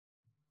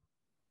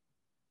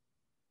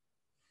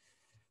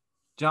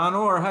John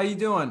Orr, how you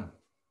doing?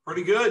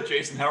 Pretty good,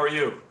 Jason. How are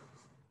you?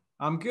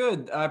 I'm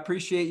good. I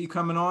appreciate you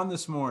coming on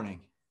this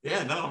morning.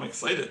 Yeah, no, I'm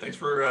excited. Thanks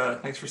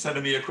for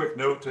sending me a quick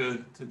note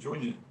to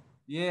join you.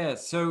 Yeah.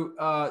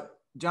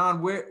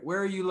 John, where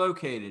are you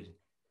located?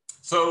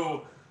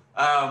 So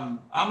I'm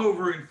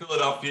over in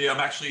Philadelphia. I'm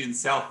actually in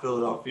South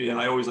Philadelphia, and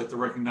I always like to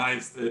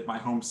recognize that my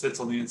home sits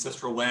on the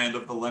ancestral land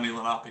of the Lenni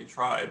Lenape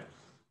tribe.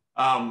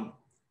 Um,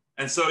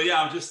 and so yeah,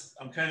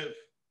 I'm kind of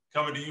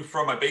coming to you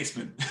from my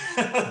basement.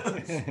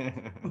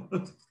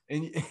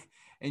 and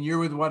and you're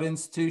with what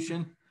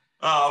institution?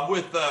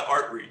 With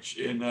Artreach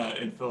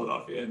in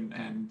Philadelphia,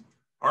 and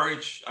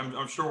Artreach,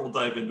 I'm sure we'll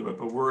dive into it,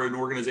 but we're an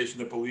organization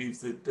that believes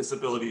that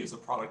disability is a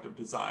product of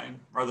design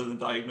rather than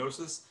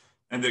diagnosis,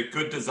 and that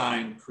good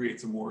design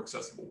creates a more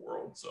accessible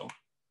world. So,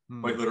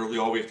 Hmm. quite literally,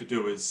 all we have to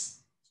do is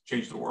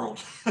change the world.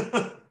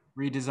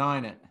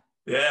 Redesign it.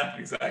 Yeah,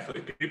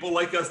 exactly. People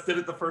like us did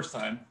it the first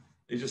time;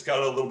 they just got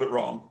it a little bit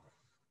wrong.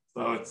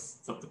 So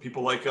it's up to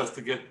people like us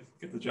to get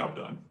the job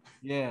done.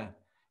 Yeah.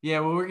 Yeah.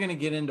 Well, we're gonna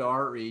get into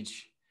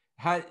Outreach.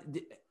 How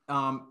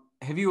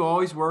have you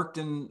always worked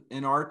in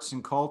arts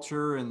and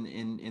culture and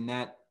in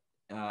that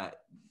uh,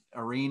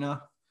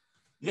 arena?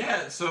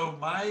 Yeah, so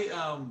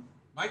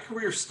my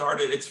career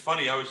started. It's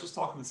funny. I was just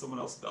talking to someone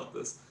else about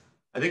this.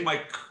 I think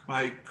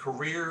my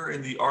career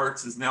in the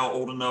arts is now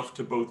old enough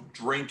to both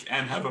drink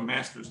and have a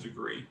master's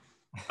degree.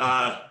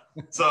 Uh,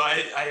 so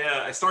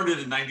I started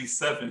in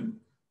 '97,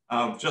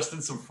 just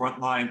in some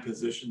frontline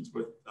positions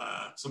with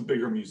some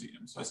bigger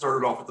museums. I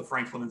started off at the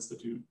Franklin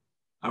Institute.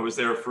 I was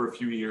there for a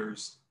few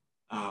years.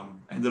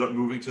 Ended up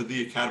moving to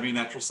the Academy of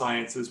Natural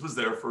Sciences. Was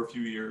there for a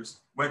few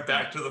years. Went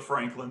back to the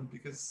Franklin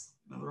because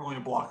they're only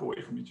a block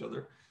away from each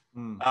other.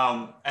 Hmm.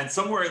 And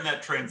somewhere in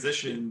that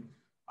transition,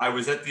 I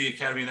was at the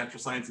Academy of Natural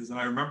Sciences, and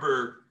I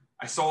remember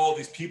I saw all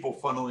these people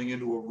funneling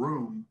into a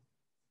room,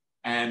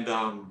 and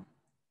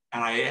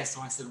I asked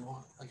them, I said,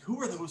 "Well, like,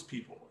 who are those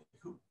people?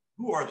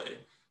 Who are they?"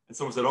 And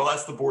someone said, "Oh,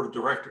 that's the board of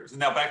directors." And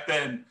now back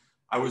then,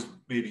 I was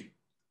maybe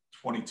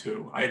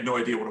 22. I had no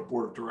idea what a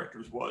board of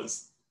directors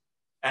was,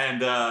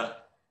 and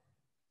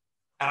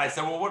I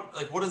said, "Well,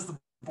 what does the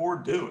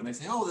board do?" And they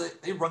say, "Oh,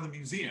 they run the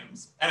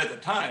museums." And at the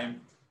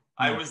time,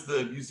 I Hmm. was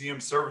the museum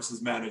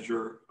services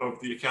manager of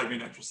the Academy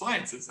of Natural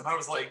Sciences, and I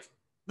was like,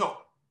 "No,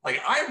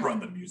 like I run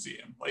the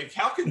museum. Like,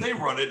 how can they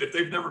run it if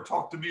they've never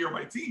talked to me or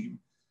my team?"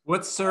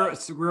 What's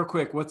real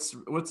quick? What's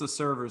a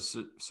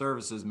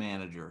services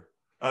manager?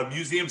 A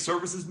museum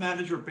services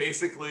manager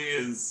basically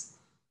is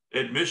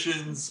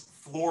admissions,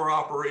 floor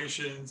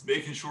operations,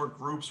 making sure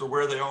groups are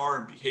where they are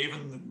and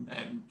behaving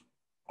and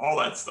all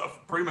that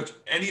stuff. Pretty much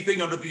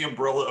anything under the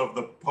umbrella of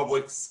the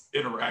public's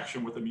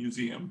interaction with a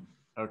museum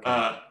Okay.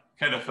 uh,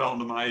 kind of fell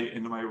into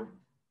my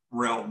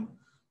realm,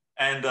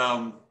 and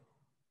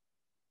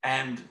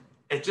and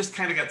it just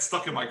kind of got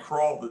stuck in my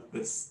crawl that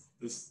this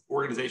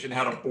organization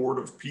had a board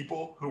of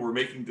people who were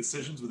making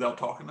decisions without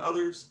talking to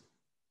others.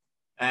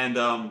 And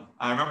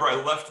I remember I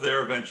left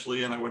there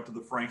eventually, and I went to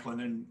the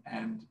Franklin,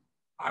 and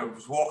I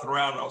was walking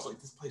around, and I was like,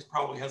 "This place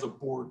probably has a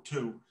board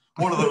too,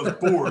 one of those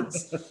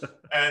boards."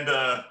 And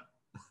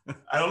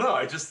I don't know,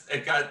 I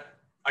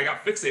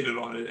got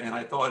fixated on it, and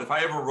I thought if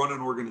I ever run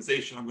an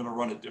organization, I'm going to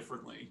run it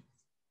differently.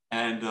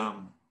 And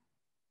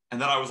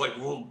then I was like,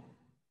 well,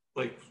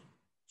 like,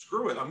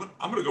 screw it, I'm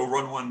gonna go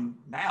run one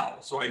now.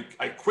 So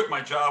I quit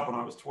my job when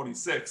I was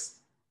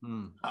 26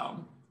 Hmm.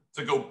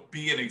 to go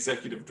be an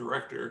executive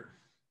director.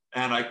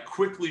 And I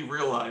quickly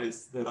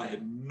realized that I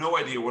had no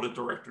idea what a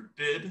director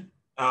did.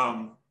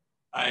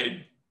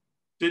 I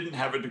didn't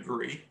have a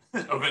degree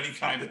of any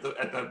kind at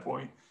that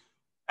point,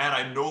 and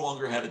I no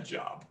longer had a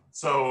job.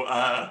 So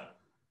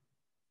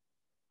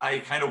I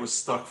kind of was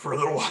stuck for a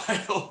little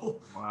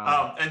while.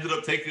 Wow. Ended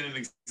up taking an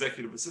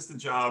executive assistant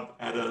job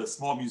at a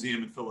small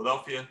museum in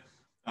Philadelphia,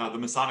 the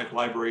Masonic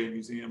Library and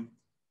Museum,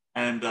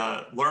 and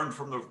learned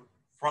from the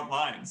front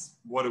lines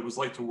what it was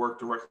like to work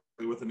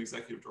directly with an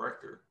executive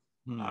director.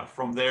 Hmm.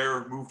 From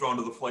there, moved on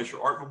to the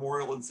Fleischer Art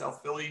Memorial in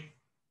South Philly.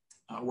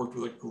 Worked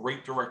with a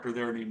great director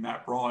there named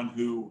Matt Braun,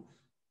 who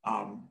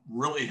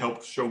really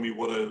helped show me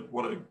what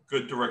a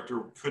good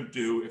director could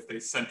do if they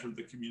centered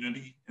the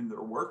community in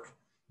their work.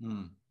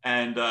 Hmm.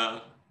 And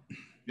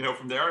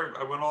from there,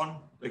 I went on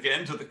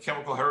again to the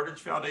Chemical Heritage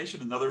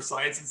Foundation, another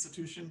science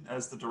institution,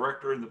 as the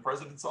director in the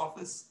president's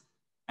office.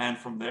 And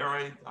from there,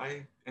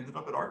 I ended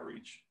up at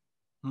Artreach.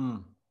 Hmm.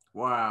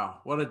 Wow.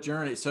 What a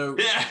journey. So,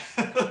 Yeah.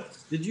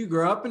 did you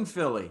grow up in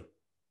Philly?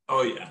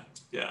 Oh yeah,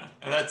 yeah.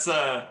 And that's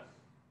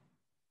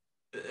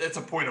it's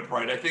a point of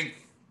pride. I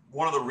think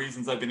one of the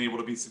reasons I've been able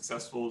to be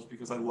successful is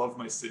because I love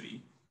my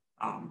city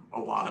a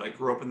lot. I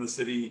grew up in the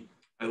city.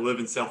 I live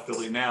in South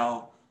Philly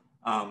now.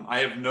 I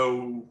have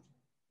no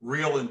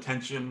real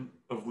intention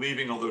of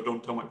leaving, although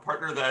don't tell my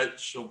partner that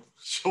she'll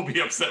be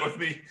upset with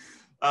me.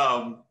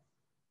 Um,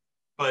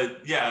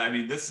 but yeah, I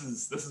mean, this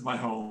is my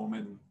home,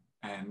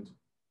 and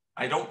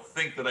I don't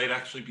think that I'd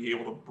actually be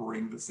able to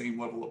bring the same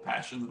level of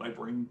passion that I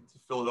bring to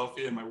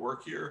Philadelphia and my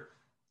work here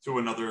to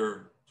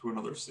another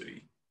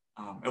city.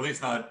 At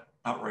least not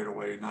right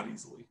away, not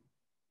easily.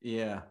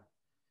 Yeah.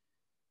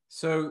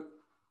 So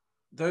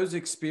those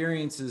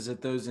experiences at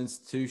those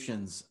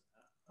institutions,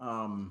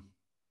 well,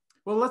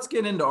 let's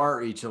get into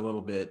Outreach a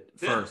little bit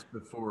Yeah. first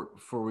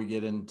before we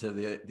get into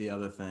the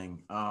other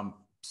thing.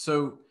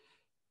 So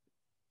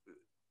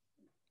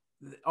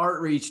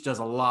Outreach does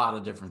a lot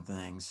of different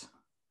things,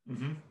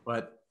 Mm-hmm.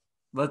 but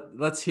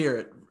let's hear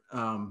it.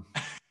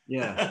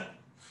 Yeah.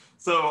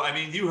 So, I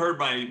mean, you heard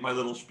my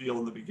little spiel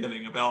in the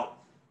beginning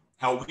about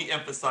how we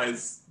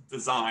emphasize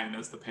design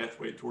as the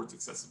pathway towards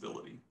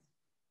accessibility.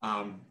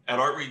 At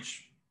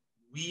Outreach,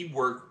 we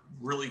work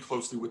really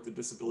closely with the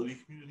disability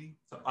community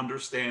to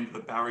understand the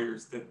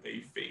barriers that they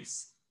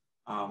face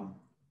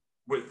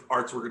with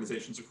arts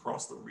organizations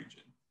across the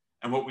region.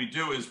 And what we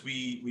do is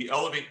we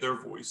elevate their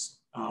voice.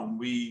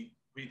 We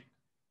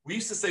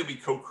used to say we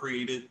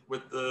co-created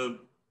with the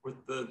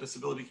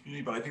disability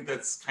community, but I think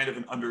that's kind of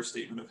an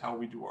understatement of how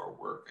we do our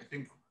work. I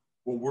think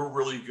what we're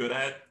really good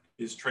at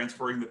is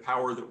transferring the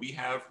power that we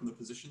have from the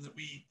position that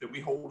we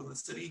hold in the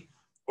city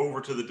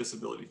over to the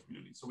disability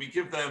community. So we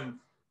give them,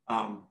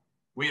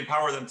 we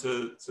empower them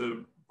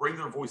to bring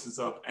their voices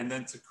up and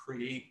then to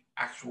create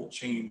actual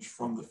change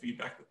from the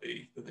feedback that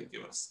they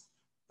give us.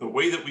 The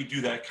way that we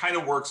do that kind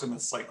of works in a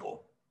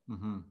cycle.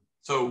 Mm-hmm.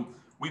 So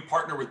we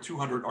partner with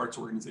 200 arts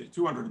organizations,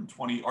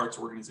 220 arts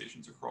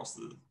organizations across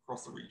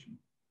the region.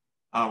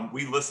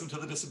 We listen to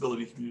the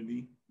disability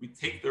community. We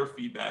take their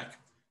feedback.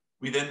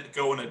 We then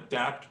go and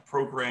adapt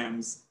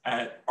programs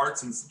at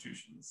arts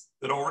institutions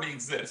that already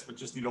exist, but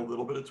just need a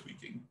little bit of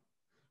tweaking.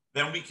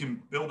 Then we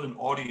can build an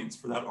audience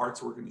for that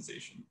arts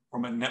organization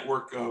from a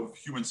network of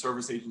human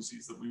service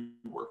agencies that we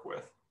work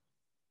with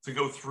to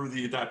go through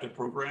the adapted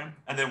program.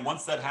 And then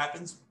once that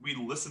happens, we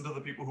listen to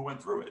the people who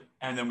went through it.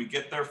 And then we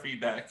get their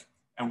feedback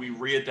and we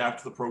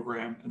readapt the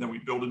program, and then we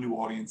build a new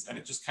audience. And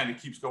it just kind of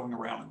keeps going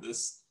around in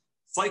this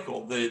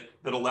cycle that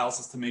allows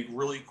us to make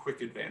really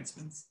quick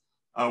advancements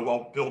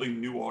while building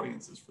new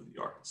audiences for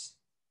the arts.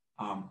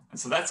 And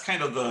so that's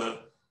kind of the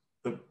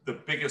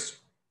biggest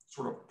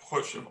sort of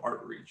push of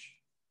Outreach.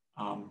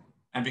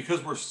 And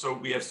because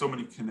we have so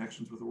many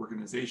connections with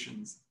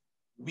organizations,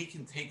 we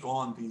can take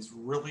on these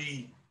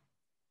really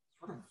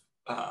sort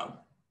of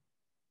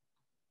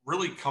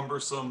really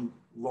cumbersome,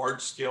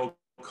 large-scale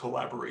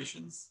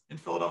collaborations in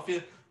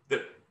Philadelphia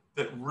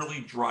that really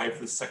drive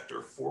the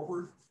sector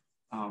forward.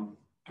 I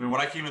mean,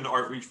 when I came into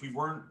Outreach, we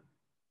weren't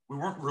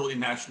really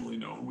nationally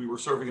known. We were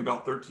serving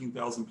about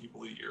 13,000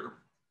 people a year.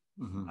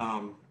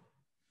 Mm-hmm.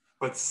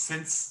 But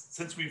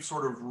since we've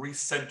sort of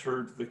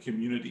recentered the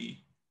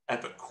community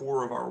at the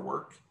core of our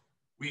work,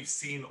 we've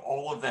seen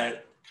all of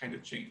that kind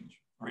of change.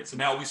 All right, so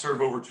now we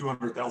serve over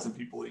 200,000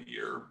 people a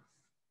year.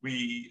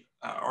 We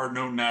are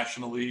known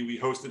nationally. We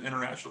host an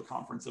international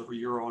conference every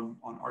year on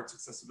arts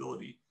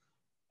accessibility.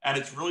 And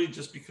it's really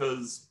just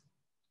because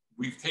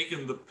we've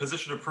taken the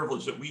position of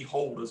privilege that we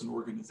hold as an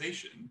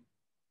organization,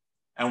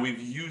 and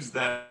we've used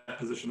that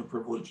position of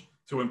privilege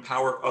to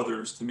empower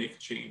others to make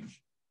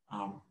change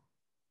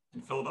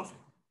in Philadelphia.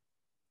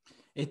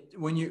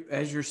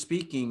 As you're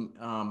speaking,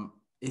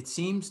 it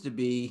seems to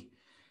be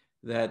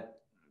that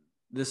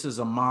this is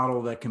a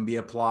model that can be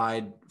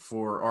applied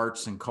for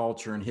arts and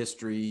culture and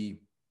history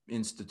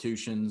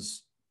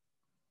institutions,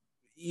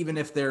 even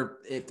if the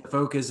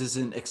focus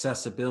isn't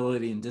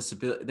accessibility and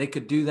disability. They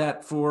could do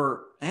that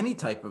for any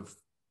type of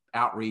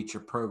outreach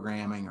or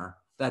programming or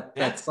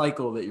that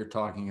cycle that you're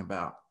talking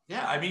about.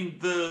 Yeah, I mean,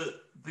 the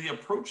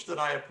approach that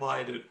I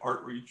applied at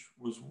Outreach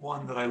was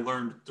one that I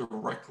learned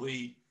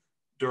directly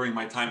during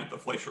my time at the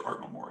Fleischer Art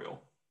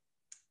Memorial.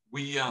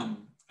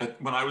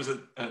 When I was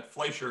at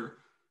Fleischer,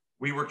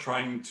 we were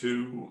trying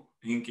to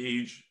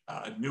engage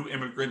new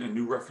immigrant and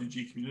new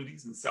refugee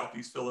communities in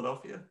Southeast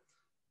Philadelphia.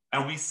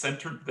 And we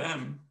centered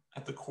them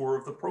at the core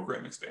of the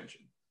program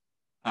expansion.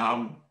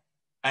 And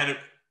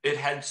it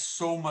had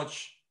so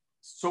much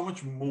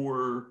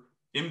more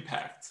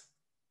impact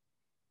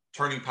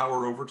turning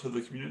power over to the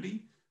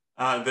community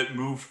that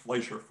moved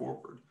Fleischer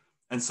forward.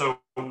 And so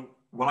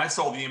when I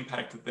saw the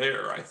impact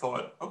there, I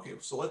thought, okay,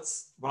 so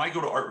when I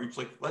go to Outreach,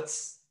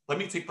 let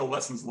me take the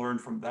lessons learned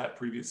from that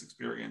previous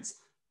experience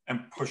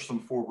and push them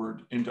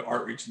forward into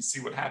Outreach and see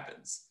what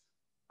happens.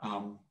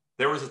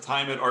 There was a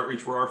time at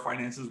Outreach where our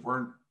finances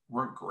weren't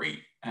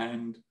great.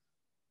 And,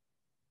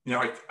 you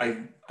know,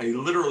 I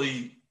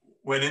literally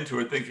went into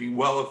it thinking,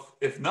 well,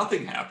 if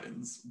nothing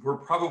happens, we're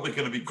probably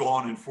going to be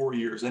gone in 4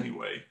 years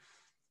anyway.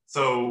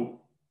 So,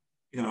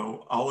 you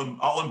know,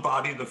 I'll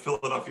embody the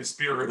Philadelphia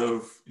spirit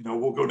of, you know,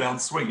 we'll go down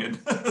swinging.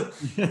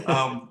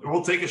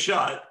 We'll take a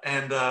shot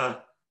and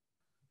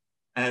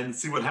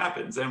see what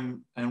happens.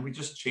 And we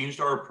just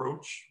changed our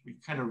approach. We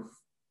kind of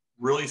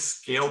really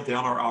scaled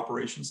down our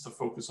operations to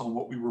focus on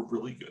what we were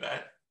really good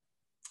at.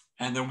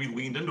 And then we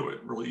leaned into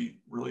it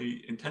really,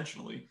 really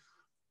intentionally.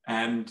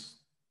 And,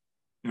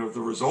 you know,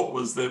 the result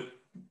was that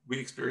we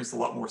experienced a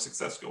lot more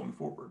success going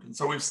forward. And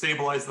so we've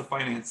stabilized the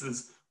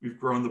finances, we've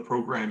grown the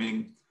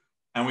programming,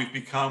 and we've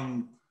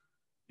become,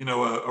 you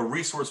know, a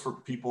resource for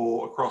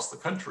people across the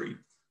country,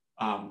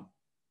 and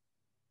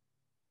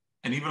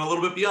even a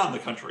little bit beyond the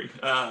country.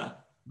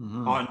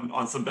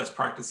 on some best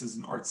practices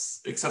in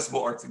arts,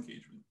 accessible arts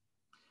engagement.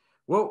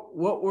 What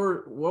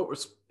were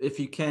if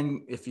you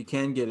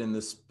can get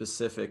into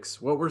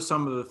specifics, what were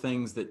some of the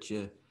things that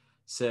you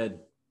said,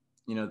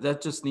 you know,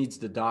 that just needs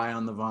to die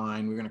on the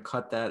vine. We're going to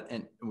cut that,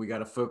 and we got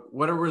to focus.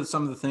 What were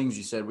some of the things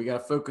you said? We got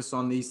to focus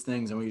on these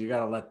things, and we got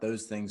to let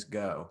those things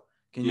go.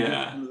 Can you give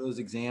some of those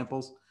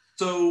examples?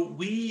 So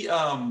we,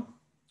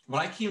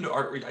 when I came to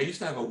Art Reach, I used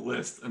to have a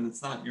list, and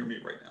it's not near me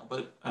right now,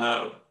 but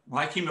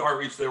when I came to Art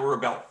Reach, there were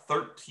about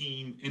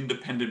 13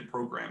 independent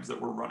programs that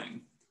were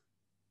running.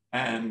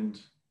 And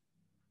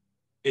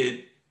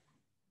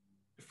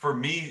for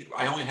me,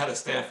 I only had a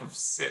staff of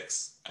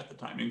 6 at the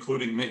time,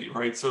 including me,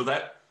 right? So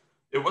that,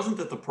 it wasn't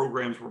that the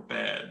programs were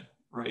bad,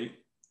 right?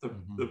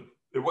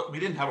 We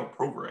didn't have a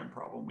program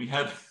problem. We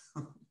had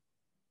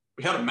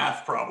a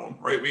math problem,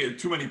 right? We had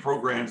too many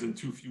programs and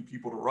too few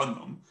people to run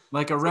them.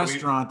 Like a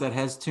restaurant that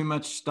has too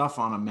much stuff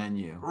on a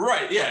menu.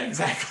 Right, yeah,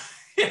 exactly.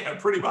 Yeah,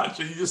 pretty much.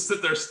 And you just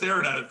sit there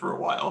staring at it for a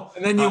while.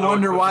 And then you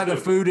wonder why the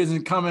food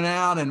isn't coming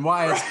out and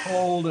why it's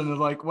cold. And it's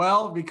like,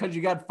 well, because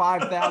you got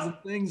 5,000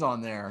 things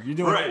on there. You're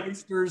doing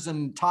oysters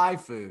and Thai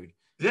food.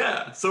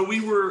 Yeah. So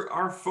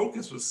our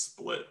focus was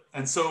split.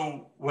 And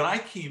so when I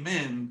came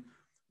in,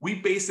 we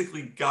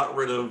basically got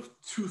rid of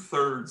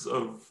 2/3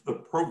 of the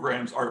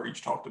programs Art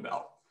Reach talked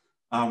about.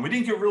 We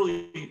didn't get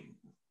really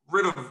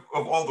rid of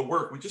all the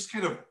work. We just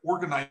kind of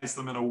organized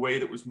them in a way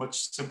that was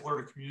much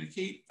simpler to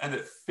communicate and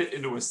that fit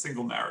into a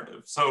single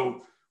narrative.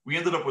 So we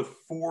ended up with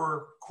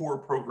 4 core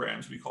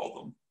programs, we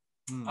called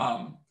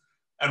them.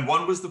 And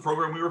one was the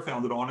program we were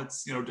founded on.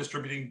 It's, you know,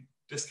 distributing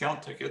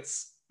discount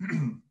tickets.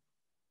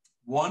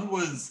 One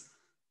was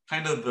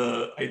kind of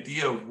the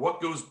idea of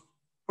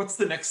what's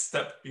the next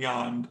step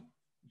beyond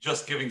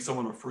just giving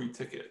someone a free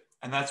ticket.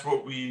 And that's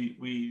what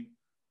we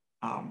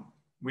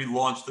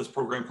launched this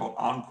program called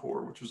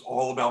Encore, which was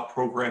all about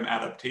program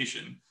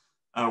adaptation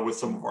with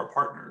some of our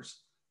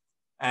partners.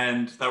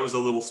 And that was a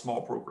little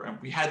small program.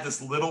 We had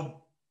this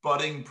little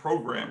budding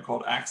program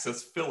called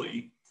Access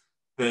Philly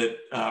that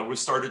was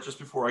started just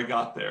before I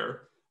got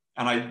there.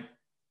 And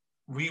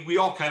we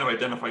all kind of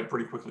identified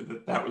pretty quickly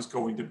that was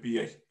going to be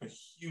a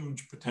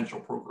huge potential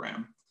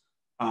program,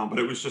 but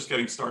it was just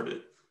getting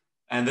started.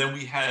 And then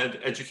we had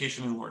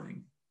education and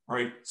learning.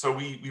 Right. So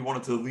we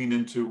wanted to lean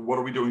into what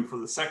are we doing for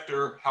the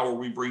sector? How are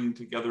we bringing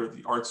together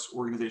the arts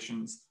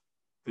organizations,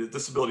 the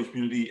disability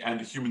community, and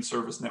the human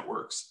service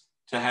networks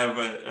to have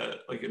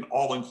like an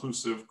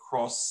all-inclusive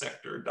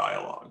cross-sector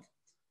dialogue?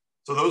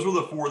 So those were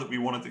the 4 that we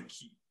wanted to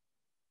keep.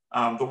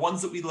 The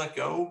ones that we let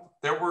go,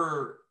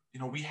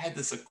 we had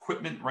this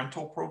equipment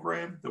rental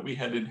program that we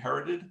had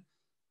inherited.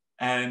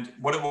 And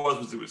what it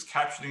was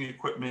captioning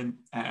equipment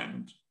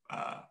and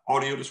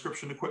audio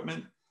description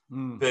equipment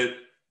that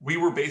we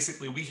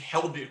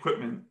held the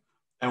equipment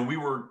and we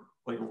were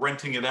like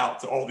renting it out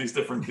to all these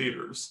different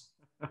theaters.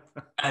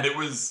 And it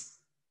was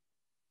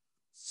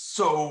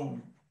so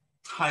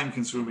time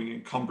consuming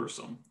and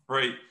cumbersome,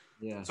 right?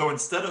 Yeah. So and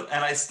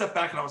I stepped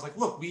back and I was like,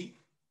 look,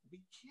 we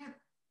can't,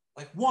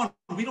 like, one,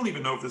 we don't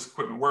even know if this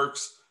equipment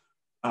works.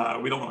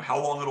 We don't know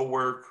how long it'll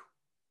work.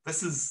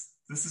 This is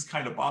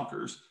kind of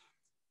bonkers.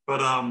 But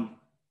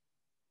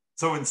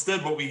so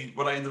instead,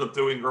 what I ended up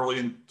doing early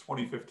in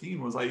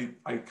 2015 was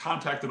I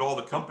contacted all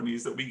the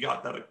companies that we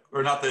got that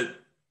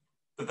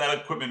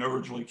equipment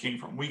originally came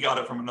from. We got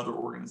it from another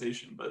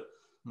organization, but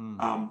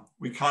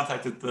we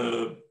contacted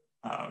the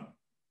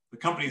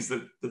companies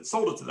that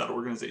sold it to that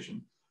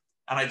organization.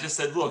 And I just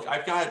said, look,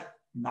 I've got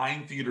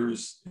 9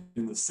 theaters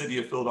in the city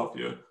of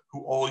Philadelphia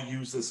who all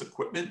use this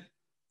equipment.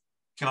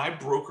 Can I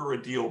broker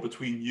a deal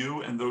between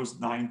you and those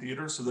 9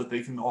 theaters so that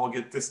they can all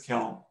get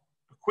discount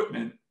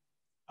equipment?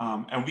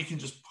 And we can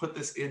just put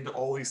this into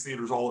all these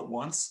theaters all at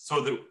once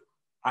so that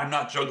I'm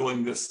not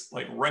juggling this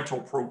like rental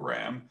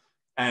program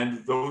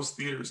and those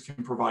theaters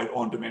can provide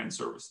on-demand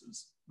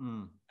services.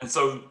 And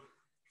so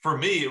for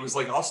me, it was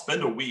like, I'll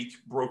spend a week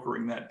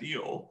brokering that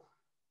deal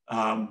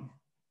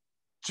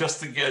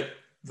just to get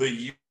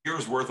the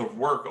year's worth of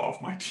work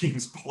off my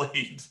team's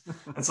plate.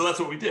 And so that's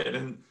what we did.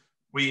 And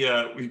we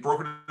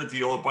brokered a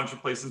deal. A bunch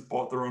of places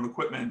bought their own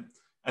equipment.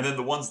 And then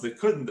the ones that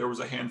couldn't, there was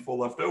a handful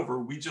left over.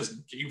 We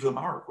just gave them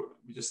our equipment.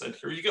 We just said,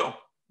 here you go.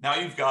 Now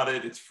you've got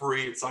it. It's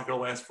free. It's not going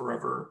to last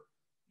forever.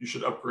 You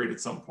should upgrade at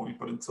some point.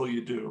 But until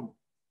you do,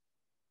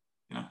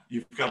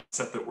 you've got a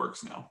set that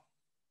works now.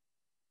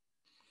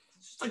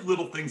 It's just like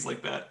little things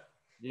like that.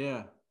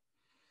 Yeah.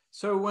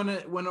 So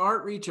when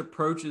Art Reach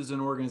approaches an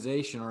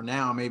organization, or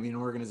now maybe an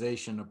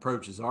organization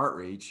approaches Art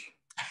Reach,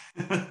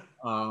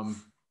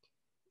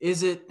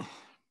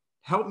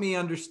 help me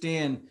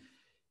understand,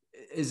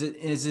 is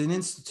an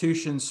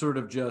institution sort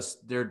of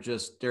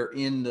they're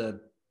in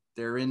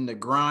the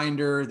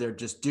grinder, they're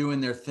just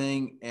doing their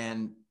thing,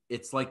 and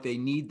it's like they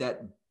need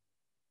that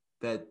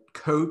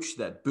coach,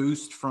 that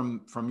boost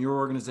from your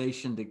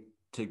organization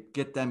to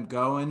get them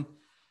going?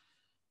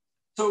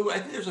 So I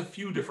think there's a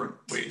few different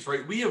ways,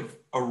 right? We have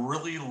a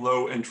really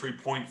low entry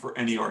point for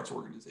any arts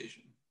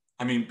organization.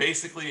 I mean,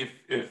 basically,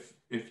 if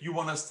you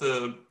want us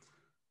to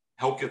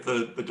help get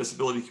the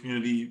disability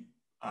community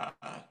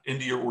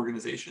into your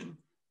organization,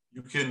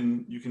 you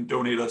can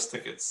donate us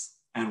tickets,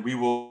 and we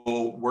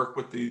will work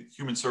with the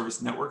human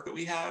service network that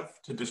we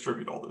have to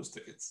distribute all those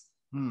tickets.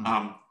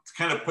 To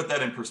kind of put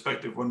that in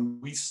perspective, when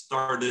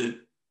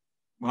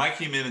I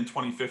came in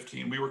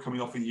 2015, we were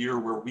coming off a year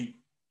where we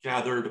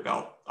gathered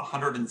about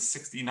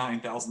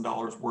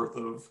 $169,000 worth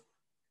of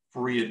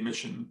free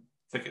admission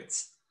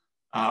tickets.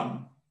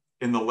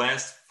 In the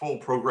last full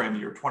program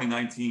year,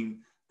 2019,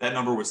 that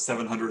number was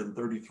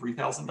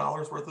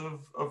 $733,000 worth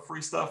of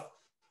free stuff.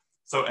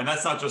 So, and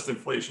that's not just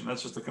inflation,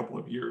 that's just a couple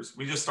of years.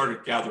 We just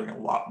started gathering a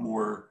lot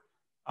more,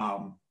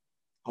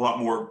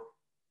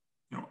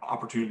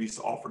 opportunities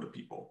to offer to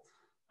people.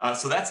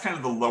 So that's kind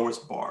of the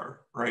lowest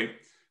bar, right?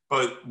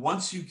 But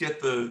once you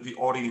get the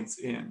audience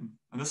in,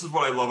 and this is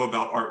what I love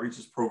about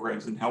Artreach's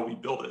programs and how we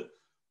build it.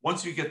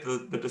 Once you get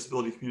the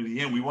disability community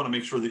in, we want to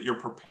make sure that you're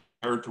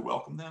prepared to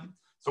welcome them.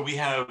 So we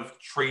have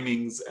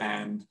trainings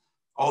and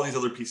all these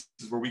other pieces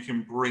where we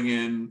can bring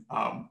in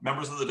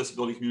members of the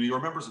disability community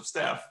or members of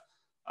staff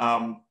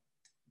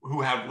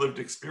who have lived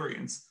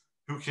experience,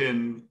 who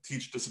can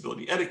teach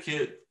disability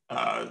etiquette,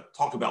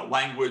 talk about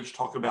language,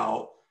 talk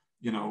about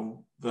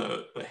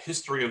the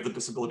history of the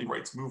disability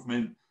rights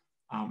movement,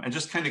 and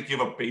just kind of give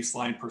a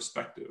baseline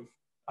perspective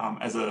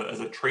as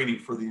a training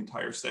for the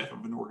entire staff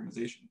of an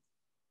organization.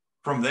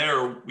 From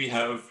there, we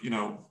have,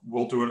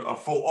 we'll do a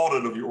full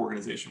audit of your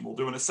organization. We'll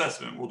do an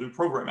assessment, we'll do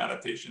program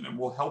adaptation, and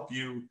we'll help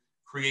you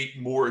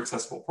create more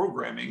accessible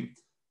programming.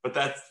 But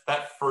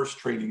that first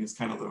training is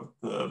kind of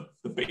the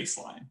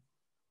baseline.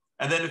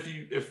 And then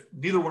if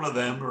neither one of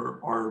them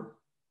are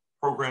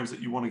programs that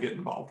you want to get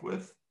involved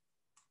with,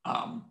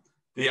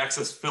 the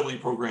Access Philly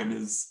program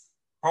is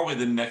probably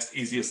the next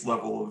easiest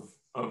level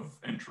of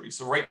entry.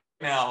 So right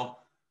now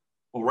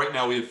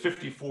we have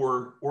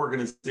 54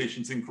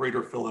 organizations in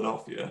Greater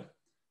Philadelphia.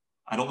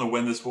 I don't know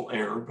when this will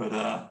air,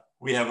 but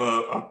we have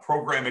a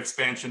program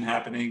expansion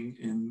happening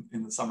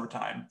in the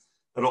summertime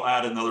that'll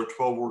add another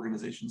 12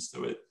 organizations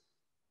to it.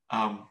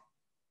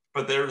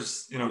 But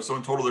there's, so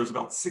in total, there's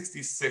about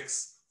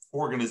 66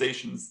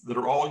 organizations that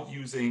are all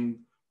using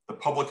the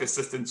public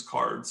assistance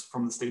cards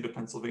from the state of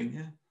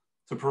Pennsylvania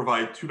to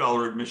provide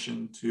 $2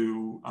 admission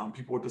to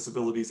people with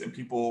disabilities and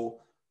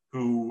people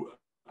who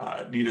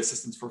need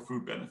assistance for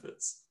food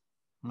benefits.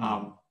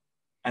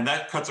 And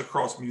that cuts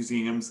across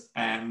museums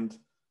and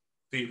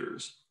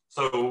theaters.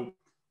 So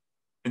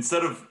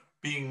instead of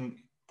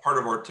being part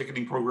of our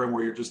ticketing program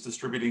where you're just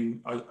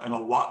distributing an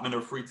allotment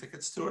of free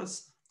tickets to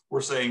us,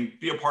 we're saying,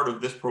 be a part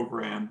of this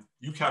program,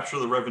 you capture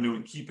the revenue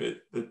and keep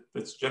it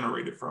that's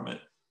generated from it.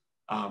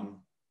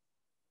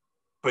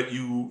 But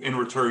in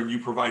return, you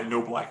provide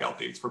no blackout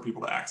dates for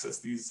people to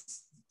access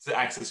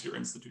your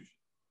institution.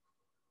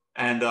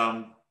 And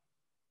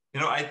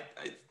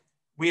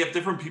we have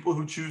different people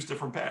who choose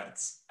different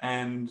paths,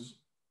 and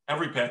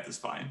every path is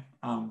fine.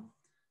 I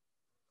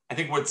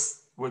think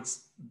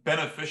what's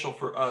beneficial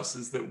for us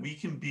is that we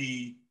can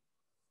be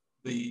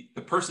the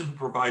person who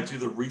provides you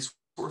the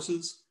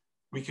resources.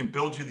 We can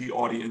build you the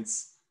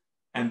audience,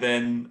 and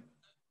then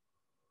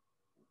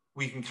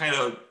we can kind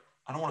of,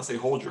 I don't want to say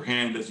hold your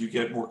hand as you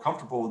get more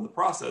comfortable in the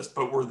process,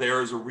 but we're there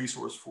as a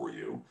resource for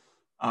you.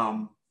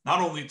 Not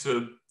only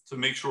to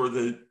make sure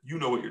that you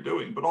know what you're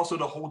doing, but also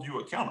to hold you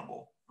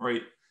accountable,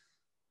 right?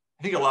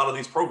 I think a lot of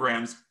these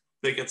programs,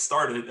 they get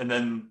started and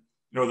then,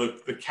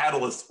 the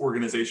catalyst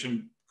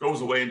organization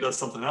goes away and does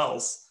something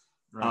else.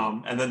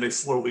 Right. And then they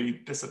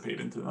slowly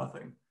dissipate into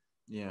nothing.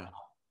 Yeah.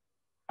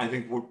 I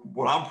think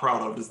what I'm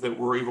proud of is that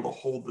we're able to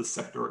hold the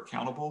sector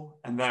accountable,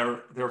 and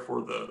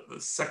therefore the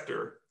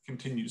sector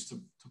continues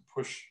to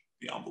push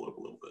the envelope a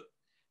little bit.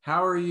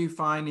 How are you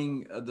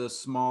finding the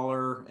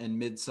smaller and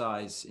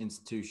mid-sized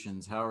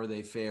institutions? How are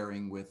they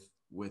faring with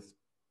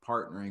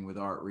partnering with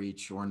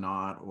Artreach or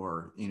not?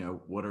 Or,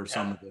 what are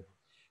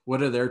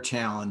what are their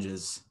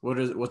challenges?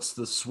 What's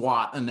the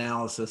SWOT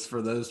analysis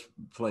for those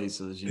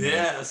places?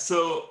 Yeah,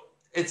 so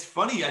it's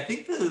funny. I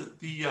think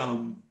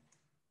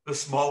the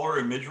smaller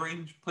and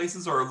mid-range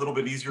places are a little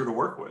bit easier to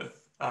work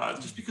with,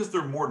 just because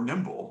they're more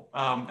nimble,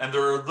 and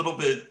they're a little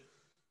bit,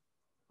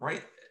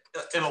 right?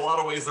 In a lot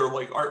of ways, they're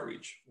like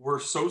Artreach. We're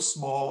so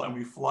small and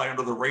we fly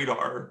under the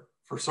radar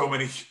for so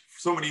many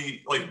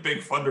like big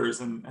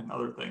funders and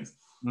other things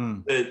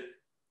that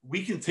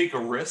we can take a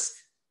risk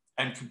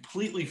and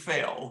completely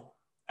fail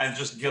and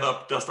just get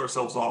up, dust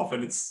ourselves off,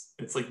 and it's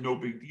like no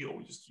big deal.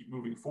 We just keep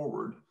moving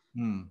forward.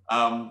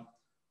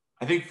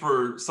 I think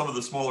for some of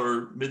the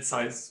smaller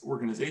mid-sized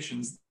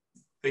organizations,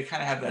 they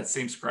kind of have that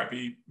same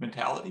scrappy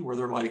mentality where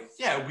they're like,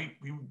 yeah, we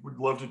would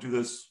love to do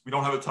this. We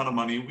don't have a ton of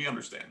money. We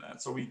understand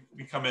that. So we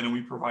come in and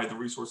we provide the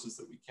resources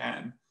that we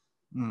can.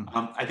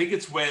 I think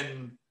it's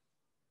when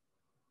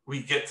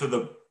we get to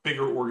the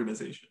bigger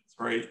organizations,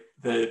 right,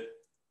 that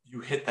you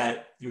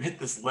hit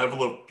this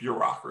level of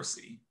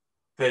bureaucracy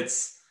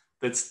that's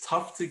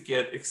tough to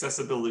get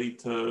accessibility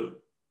to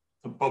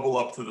bubble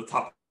up to the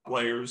top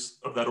layers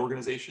of that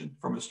organization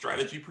from a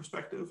strategy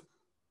perspective.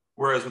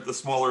 Whereas with the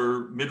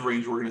smaller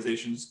mid-range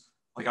organizations,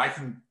 like I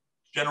can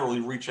generally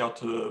reach out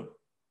to,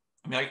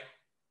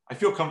 I I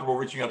feel comfortable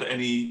reaching out to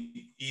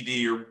any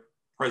ED or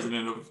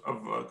president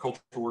of a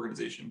cultural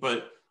organization,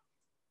 but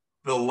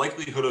the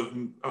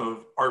likelihood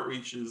of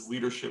Outreach's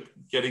leadership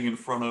getting in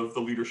front of the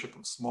leadership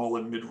of small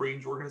and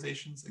mid-range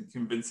organizations and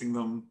convincing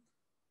them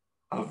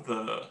of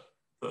the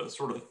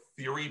sort of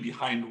theory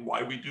behind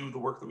why we do the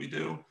work that we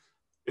do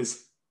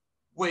is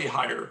way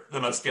higher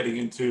than us getting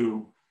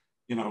into,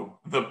 you know,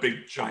 the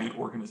big giant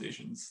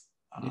organizations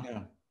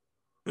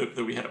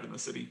that we have in the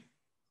city.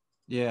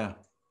 Yeah.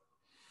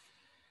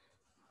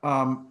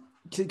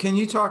 Can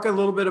you talk a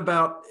little bit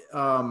about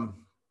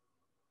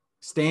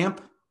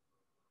STAMP?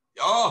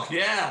 Oh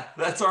yeah,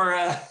 that's our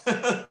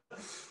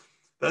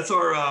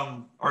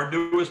our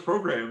newest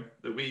program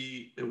that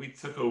we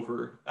took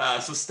over.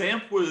 So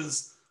STAMP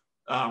was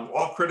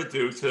all credit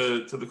due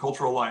to the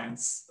Cultural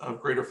Alliance of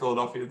Greater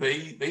Philadelphia.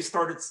 They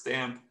started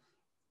STAMP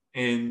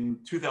in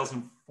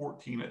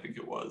 2014, I think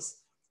it was,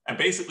 and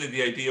basically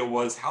the idea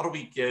was, how do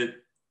we get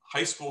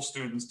high school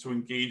students to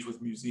engage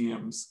with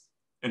museums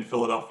in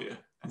Philadelphia?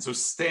 And so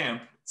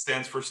STAMP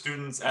stands for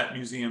Students at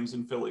Museums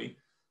in Philly.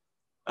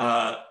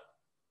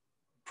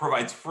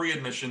 Provides free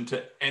admission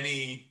to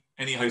any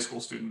high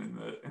school student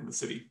in the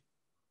city.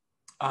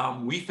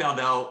 We found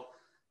out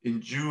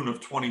in June of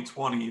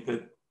 2020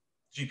 that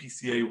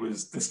GPCA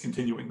was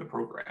discontinuing the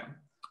program.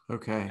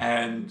 Okay.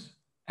 And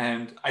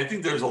I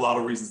think there's a lot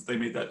of reasons they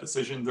made that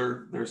decision.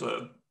 There's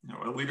a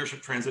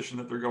leadership transition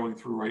that they're going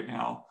through right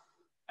now,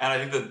 and I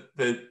think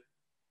that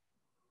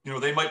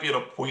they might be at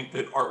a point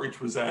that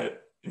Outreach was at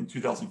in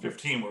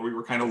 2015, where we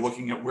were kind of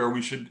looking at where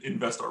we should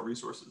invest our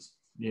resources.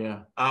 Yeah.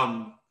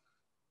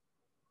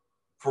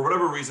 For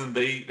whatever reason,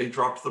 they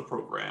dropped the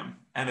program,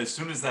 and as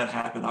soon as that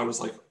happened, I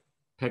was like,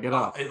 pick it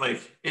up. It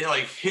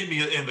hit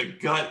me in the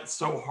gut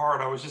so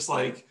hard. I was just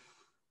like,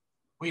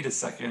 wait a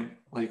second,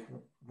 like,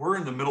 we're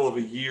in the middle of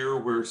a year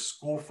where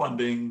school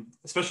funding,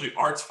 especially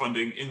arts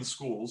funding in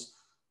schools,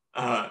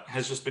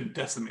 has just been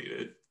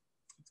decimated.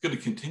 It's going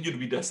to continue to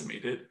be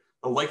decimated.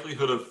 The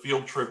likelihood of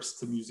field trips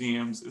to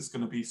museums is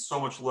going to be so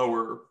much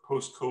lower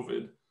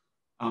post-COVID,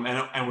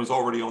 and was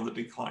already on the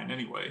decline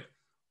anyway.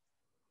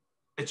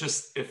 It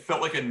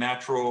felt like a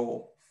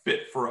natural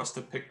fit for us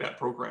to pick that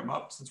program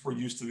up, since we're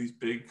used to these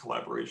big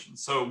collaborations.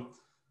 So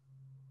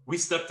we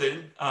stepped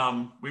in.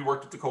 We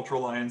worked with the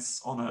Cultural Alliance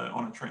on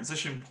a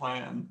transition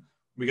plan.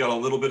 We got a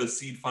little bit of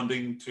seed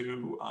funding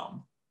to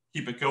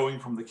keep it going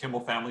from the Kimmel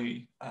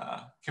Family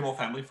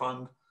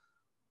Fund,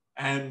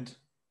 and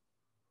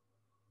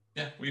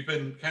yeah, we've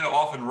been kind of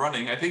off and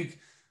running. I think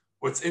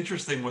what's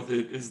interesting with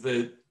it is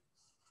that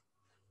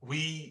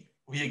we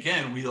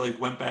like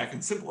went back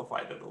and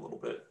simplified it a little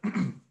bit.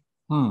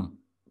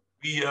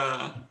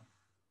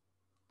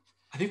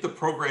 I think the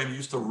program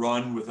used to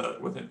run with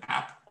an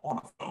app on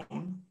a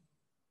phone,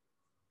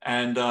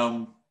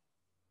 and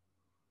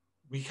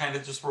we kind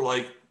of just were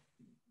like,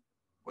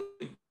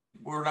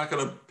 we're not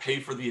going to pay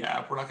for the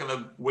app. We're not going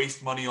to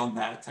waste money on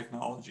that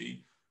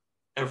technology.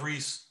 Every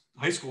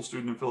high school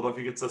student in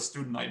Philadelphia gets a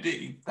student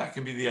ID. That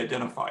can be the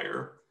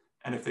identifier.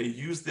 And if they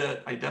use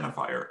that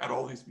identifier at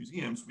all these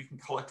museums, we can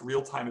collect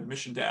real-time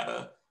admission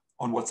data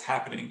on what's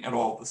happening at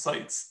all of the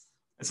sites.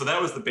 And so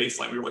that was the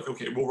baseline. We were like,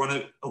 okay, we'll run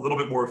it a little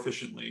bit more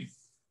efficiently.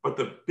 But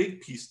the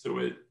big piece to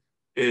it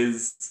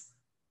is,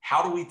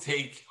 how do we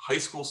take high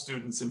school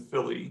students in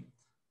Philly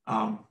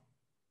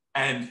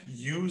and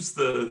use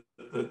the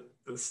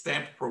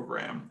STAMP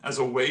program as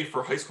a way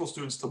for high school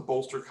students to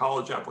bolster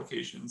college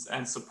applications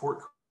and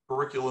support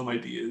curriculum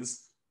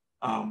ideas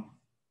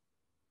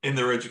in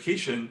their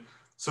education,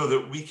 so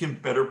that we can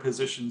better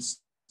position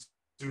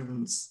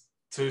students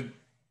to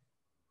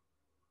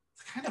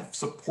kind of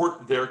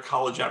support their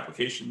college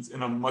applications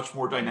in a much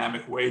more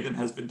dynamic way than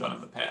has been done in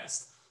the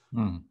past.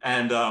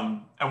 And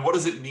what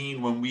does it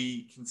mean when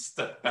we can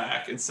step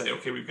back and say,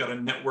 okay, we've got a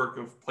network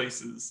of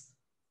places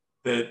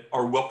that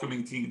are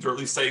welcoming teens, or at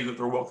least saying that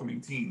they're welcoming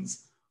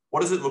teens?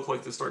 What does it look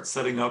like to start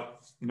setting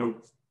up,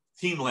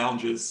 teen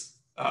lounges,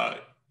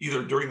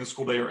 either during the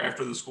school day or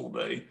after the school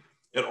day,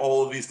 at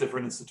all of these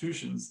different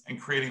institutions, and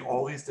creating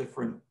all these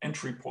different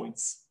entry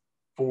points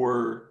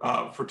for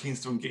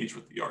teens to engage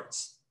with the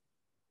arts?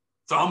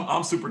 So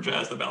I'm super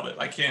jazzed about it.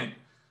 I can't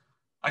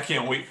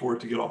wait for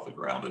it to get off the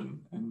ground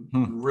and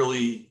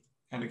really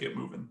kind of get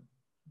moving.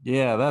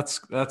 Yeah,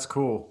 that's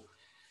cool.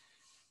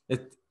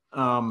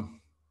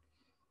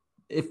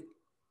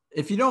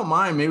 If you don't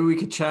mind, maybe we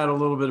could chat a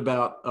little bit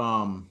about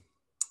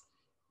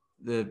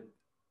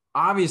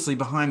obviously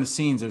behind the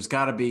scenes. There's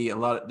got to be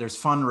there's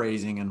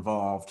fundraising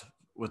involved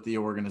with the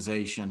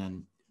organization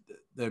and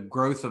the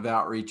growth of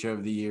Outreach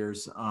over the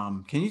years.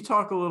 Can you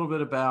talk a little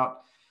bit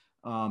about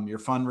your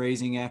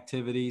fundraising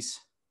activities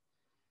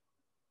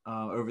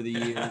over the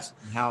years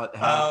and how it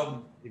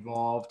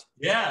evolved?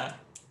 Yeah.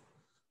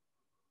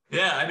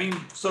 I mean,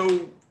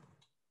 so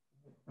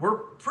we're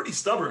pretty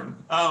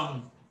stubborn.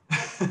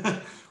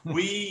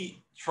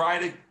 We try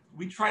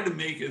to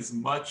make as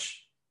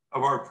much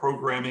of our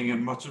programming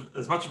and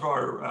as much of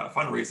our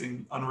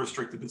fundraising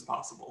unrestricted as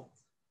possible.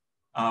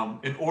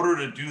 In order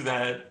to do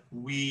that,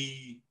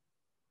 we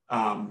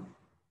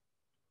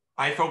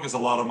I focus a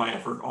lot of my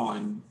effort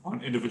on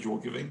individual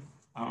giving.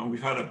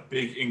 We've had a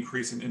big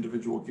increase in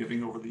individual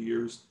giving over the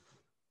years.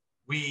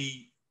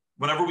 We,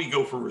 whenever we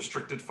go for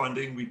restricted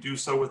funding, we do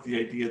so with the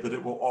idea that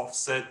it will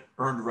offset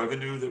earned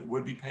revenue that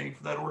would be paying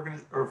for that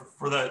or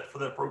for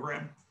that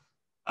program,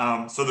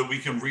 so that we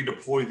can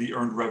redeploy the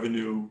earned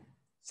revenue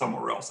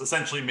somewhere else,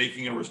 essentially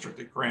making a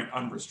restricted grant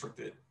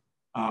unrestricted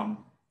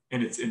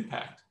in its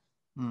impact.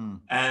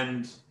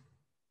 And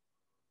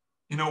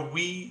you know,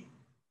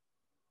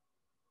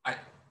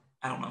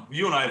 I don't know.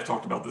 You and I have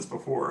talked about this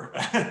before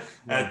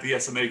at the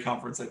SMA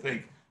conference, I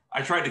think.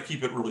 I tried to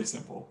keep it really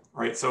simple,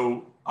 right?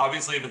 So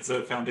obviously if it's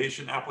a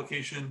foundation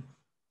application,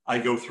 I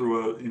go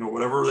through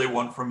whatever they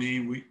want from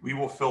me, we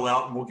will fill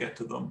out and we'll get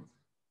to them.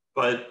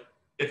 But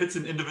if it's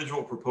an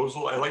individual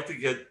proposal, I like to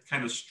get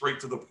kind of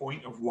straight to the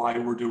point of why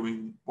we're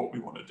doing what we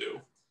want to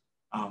do.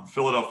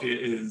 Philadelphia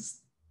is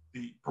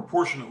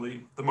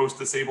proportionately the most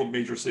disabled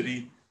major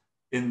city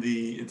in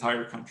the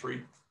entire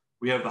country.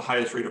 We have the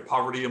highest rate of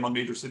poverty among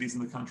major cities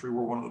in the country.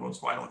 We're one of the most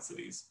violent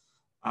cities.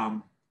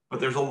 But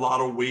there's a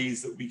lot of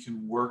ways that we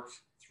can work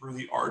through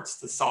the arts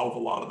to solve a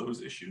lot of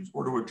those issues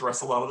or to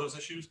address a lot of those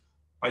issues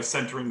by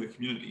centering the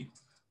community.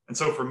 And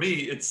so for me,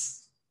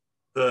 it's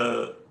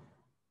the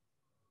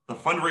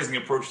fundraising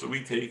approach that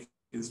we take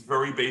is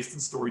very based in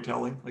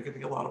storytelling, like I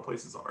think a lot of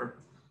places are.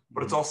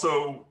 But it's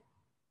also,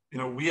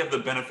 we have the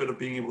benefit of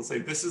being able to say,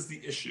 this is the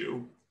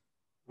issue.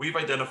 We've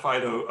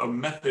identified a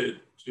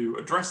method to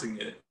addressing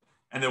it,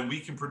 and then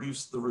we can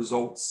produce the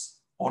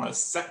results on a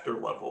sector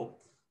level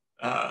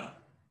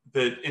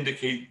that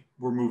indicate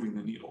we're moving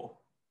the needle.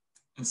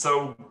 And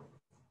so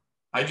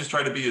I just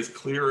try to be as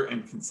clear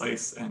and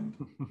concise. And,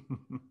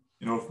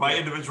 if my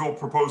individual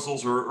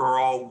proposals are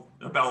all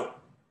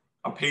about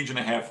a page and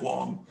a half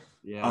long,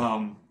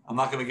 I'm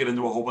not going to get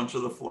into a whole bunch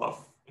of the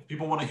fluff. If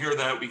people want to hear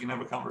that, we can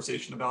have a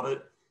conversation about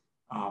it.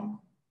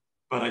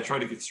 But I try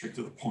to get straight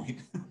to the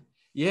point.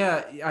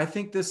 Yeah, I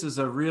think this is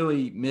a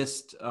really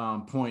missed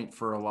point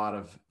for a lot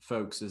of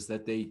folks, is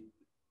that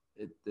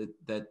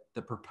that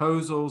the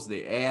proposals,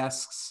 the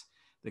asks,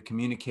 the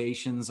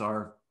communications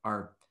are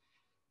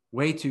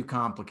way too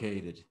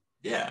complicated.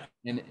 Yeah,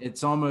 and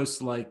it's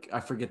almost like, I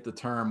forget the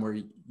term, where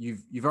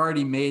you've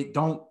already made,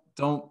 don't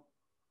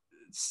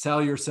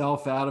sell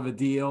yourself out of a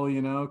deal,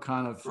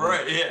 kind of.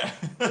 Right.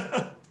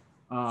 Yeah.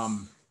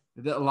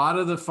 A lot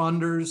of the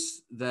funders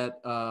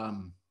that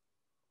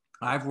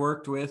I've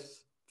worked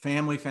with,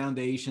 family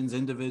foundations,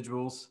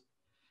 individuals,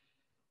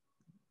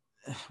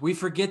 we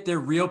forget they're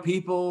real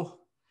people.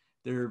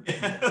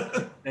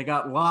 They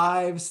got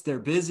lives. They're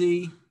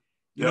busy.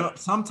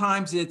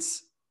 Sometimes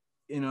it's,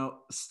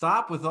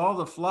 stop with all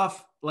the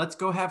fluff. Let's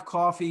go have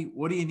coffee.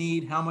 What do you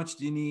need? How much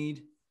do you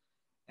need?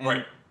 And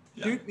right.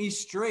 Shoot me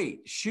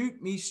straight.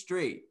 Shoot me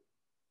straight.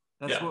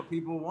 That's what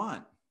people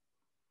want.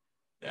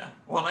 Yeah.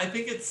 Well, and I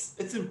think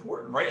it's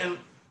important, right? And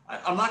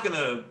I'm not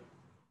gonna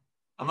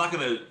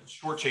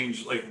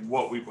shortchange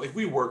what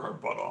we work our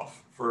butt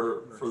off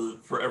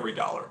for every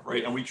dollar,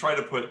 right? And we try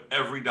to put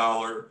every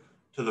dollar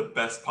to the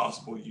best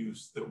possible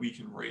use that we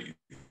can raise.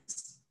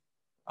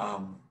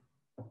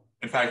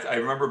 In fact, I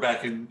remember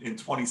back in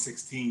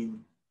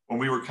 2016 when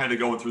we were kind of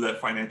going through that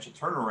financial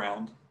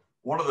turnaround.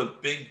 One of the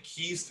big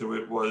keys to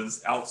it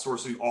was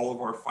outsourcing all of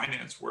our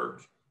finance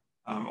work,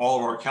 all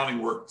of our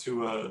accounting work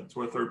to a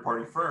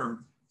third-party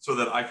firm, so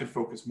that I could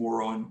focus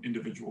more on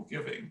individual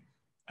giving.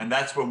 And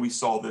that's when we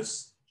saw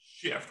this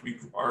shift.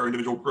 Our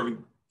individual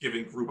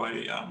giving grew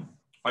by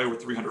over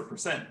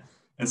 300%.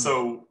 And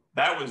so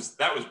that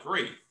was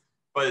great.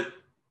 But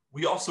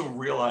we also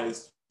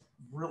realized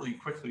really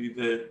quickly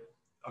that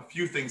a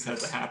few things had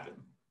to happen.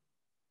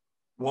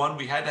 One,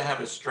 we had to have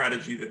a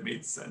strategy that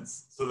made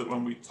sense, so that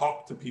when we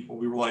talked to people,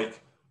 we were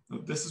like,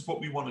 this is what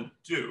we want to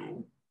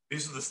do.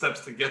 These are the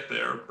steps to get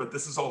there, but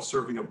this is all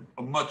serving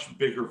a much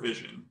bigger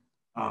vision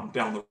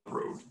down the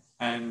road.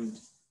 And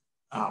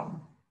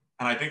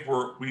I think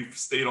we've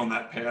stayed on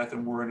that path,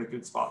 and we're in a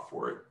good spot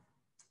for it.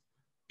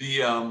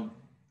 The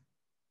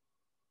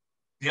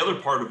other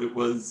part of it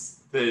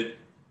was that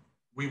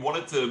we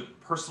wanted to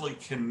personally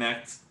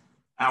connect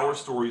our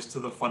stories to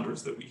the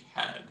funders that we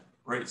had,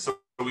 right? So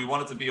we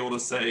wanted to be able to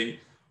say,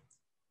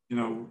 I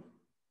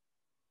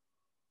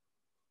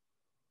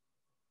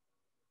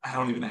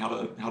don't even know how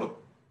to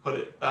put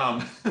it,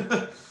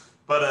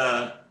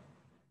 but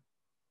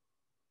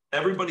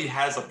everybody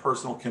has a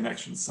personal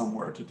connection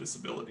somewhere to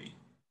disability.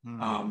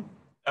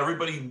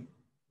 Everybody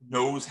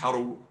knows how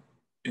to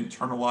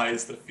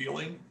internalize the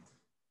feeling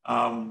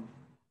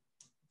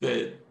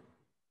that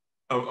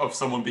of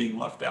someone being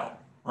left out,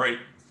 right?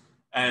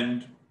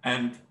 And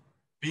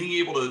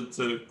being able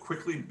to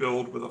quickly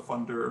build with a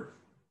funder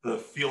the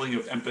feeling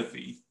of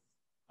empathy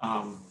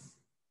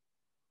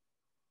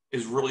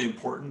is really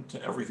important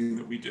to everything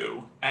that we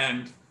do.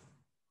 And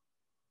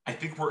I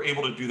think we're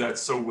able to do that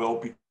so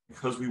well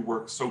because we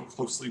work so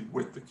closely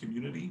with the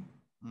community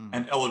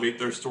and elevate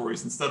their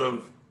stories. Instead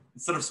of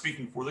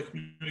speaking for the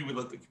community, we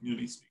let the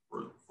community speak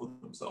for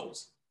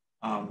themselves.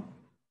 And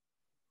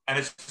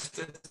it's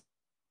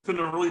been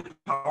a really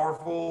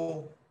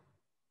powerful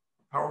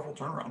powerful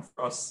turnaround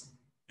for us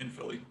in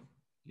Philly.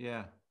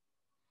 Yeah.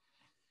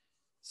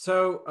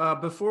 So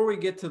before we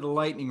get to the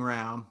lightning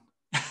round,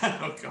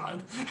 oh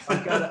God,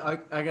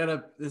 I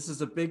gotta. This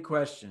is a big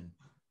question,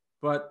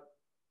 but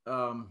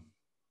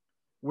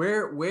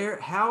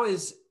where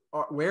is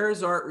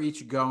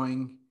Outreach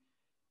going?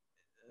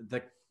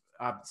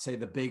 I'd say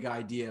the big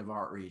idea of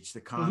Outreach,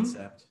 the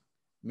concept,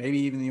 maybe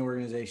even the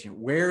organization.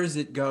 Where is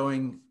it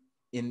going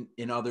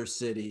in other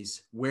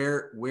cities?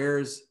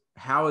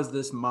 How is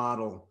this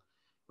model?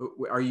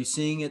 Are you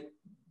seeing it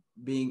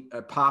being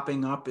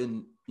popping up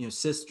in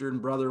sister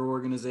and brother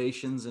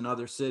organizations in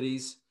other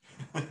cities?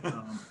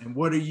 And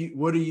what are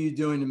you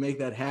doing to make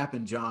that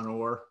happen, John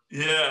Orr?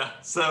 Yeah,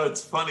 so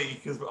it's funny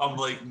because I'm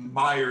like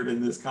mired in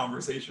this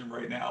conversation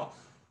right now.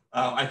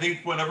 I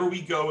think whenever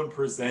we go and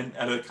present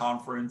at a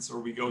conference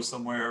or we go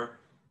somewhere,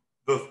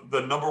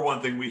 the number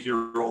one thing we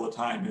hear all the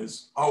time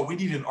is, "Oh, we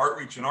need an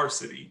Outreach in our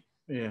city.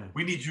 Yeah,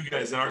 we need you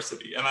guys in our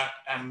city."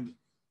 And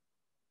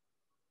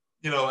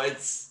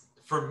it's,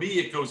 for me,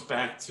 it goes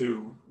back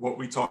to what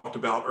we talked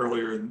about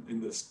earlier in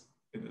this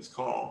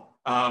call.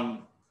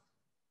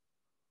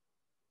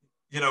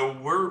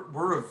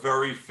 We're a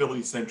very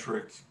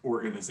Philly-centric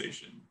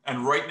organization.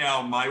 And right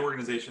now, my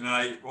organization, and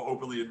I will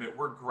openly admit,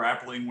 we're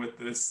grappling with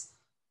this,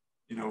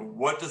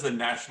 what does a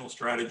national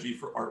strategy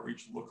for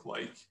Outreach look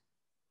like?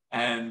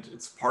 And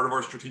it's part of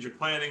our strategic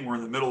planning. We're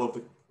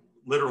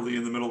literally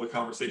in the middle of the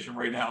conversation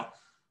right now.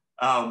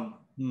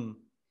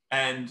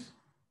 And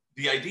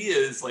the idea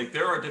is, like,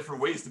 there are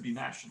different ways to be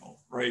national,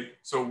 right?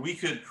 So we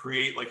could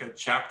create like a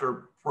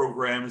chapter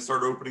program and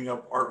start opening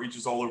up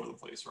Outreaches all over the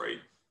place, right?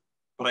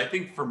 But I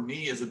think for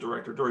me as a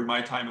director during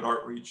my time at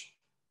Outreach,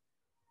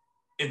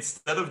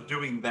 instead of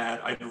doing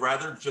that, I'd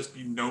rather just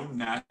be known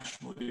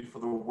nationally for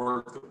the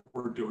work that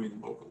we're doing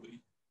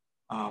locally.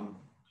 And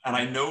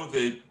I know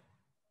that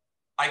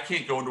I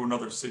can't go into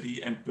another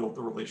city and build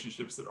the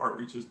relationships that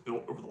Outreach has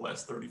built over the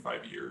last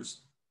 35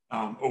 years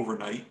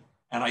overnight.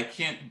 And I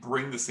can't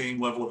bring the same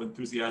level of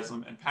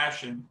enthusiasm and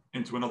passion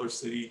into another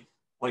city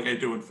like I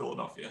do in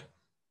Philadelphia.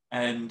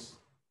 And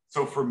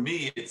so for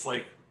me, it's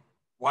like,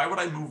 why would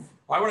I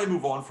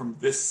move on from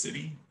this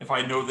city if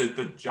I know that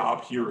the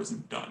job here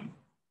isn't done,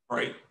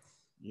 right?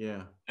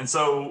 Yeah. And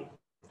so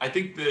I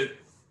think that,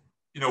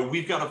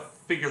 we've got to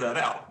figure that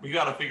out. We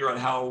got to figure out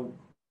how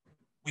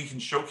we can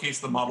showcase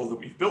the model that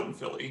we've built in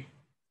Philly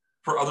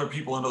for other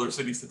people in other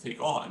cities to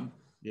take on.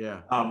 Yeah.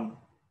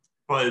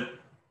 But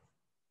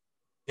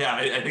yeah,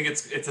 I think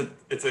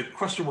it's a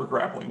question we're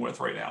grappling with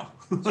right now.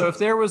 So if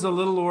there was a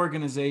little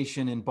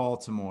organization in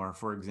Baltimore,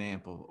 for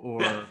example,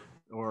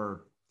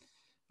 or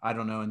I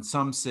don't know, in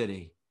some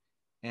city,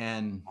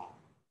 and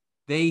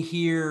they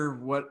hear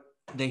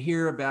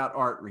about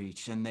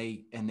Outreach and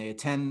they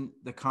attend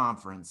the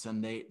conference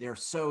and they're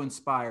so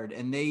inspired,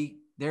 and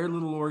their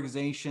little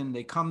organization,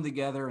 they come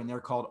together and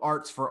they're called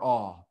Arts for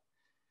All,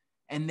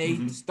 and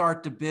they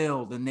start to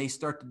build and they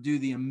start to do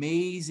the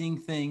amazing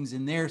things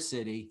in their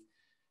city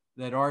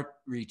that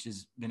Outreach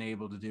has been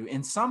able to do.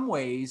 In some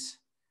ways,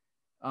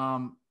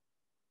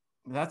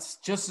 that's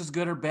just as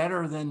good or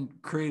better than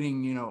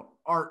creating,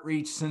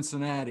 Outreach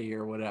Cincinnati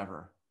or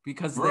whatever,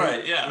 because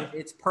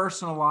it's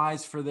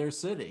personalized for their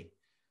city.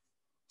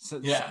 So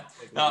yeah.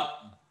 Now,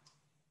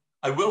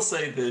 I will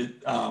say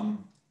that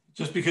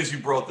just because you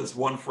brought this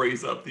one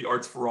phrase up, the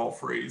Arts for All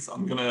phrase,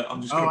 I'm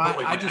just gonna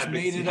put like an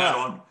advocacy hat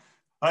on.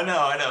 I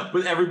know,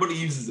 but everybody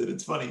uses it.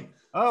 It's funny.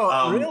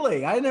 Oh,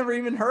 really? I never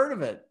even heard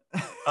of it.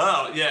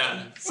 Oh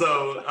yeah.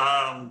 So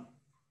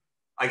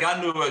I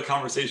got into a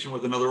conversation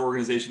with another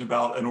organization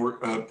about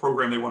a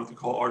program they wanted to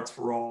call Arts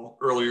for All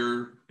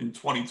earlier in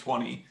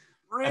 2020.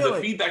 Really? And the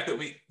feedback that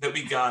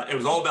we got, it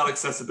was all about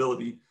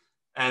accessibility.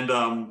 And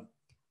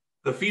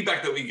the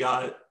feedback that we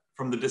got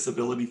from the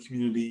disability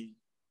community,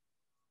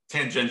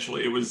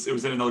 tangentially, it was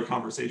in another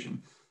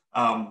conversation,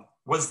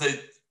 was that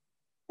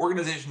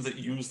organizations that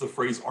use the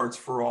phrase Arts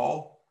for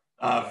All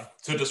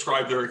to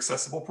describe their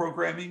accessible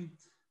programming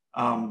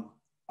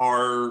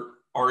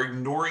are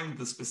ignoring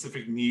the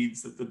specific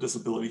needs that the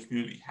disability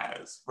community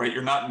has, right?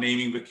 You're not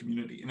naming the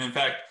community. And in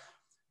fact,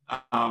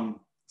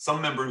 some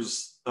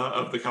members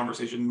of the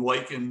conversation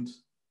likened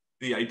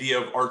the idea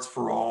of Arts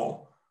for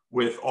All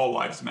with All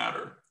Lives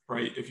Matter,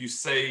 right? If you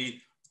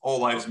say All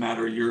Lives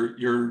Matter,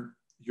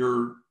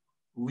 you're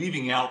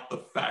leaving out the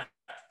fact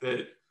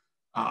that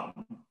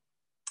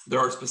there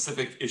are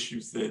specific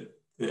issues that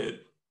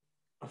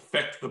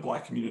affect the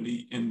Black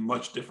community in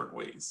much different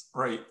ways,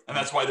 right? And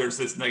that's why there's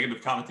this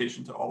negative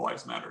connotation to All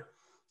Lives Matter.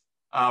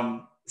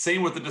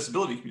 Same with the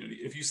disability community.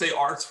 If you say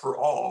Arts for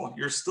All,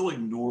 you're still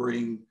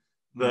ignoring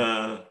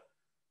the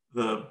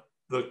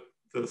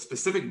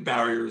specific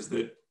barriers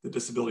that the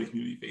disability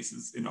community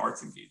faces in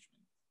arts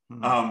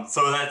engagement.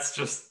 So that's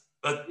just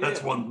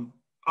that's one.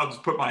 I'll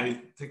just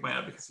take my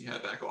advocacy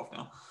hat back off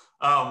now.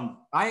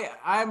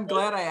 I'm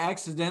glad I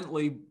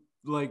accidentally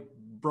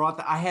brought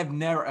that.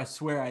 I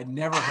swear I had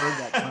never heard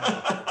that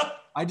term.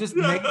 I just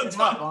made it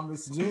up on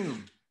this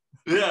Zoom.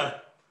 Yeah.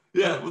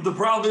 Well, the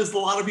problem is a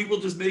lot of people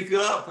just make it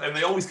up and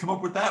they always come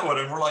up with that one.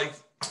 And we're like,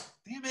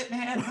 damn it,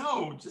 man,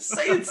 no, just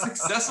say it's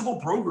accessible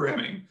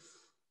programming.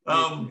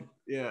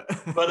 Yeah.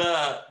 But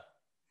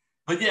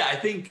yeah, I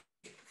think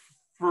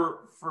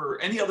for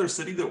any other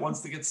city that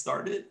wants to get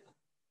started,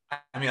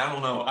 I mean, I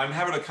don't know. I'm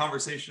having a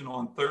conversation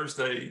on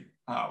Thursday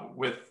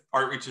with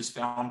Artreach's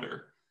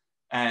founder,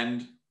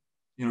 and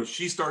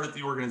she started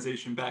the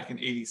organization back in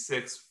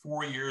 '86,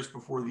 4 years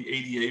before the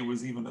ADA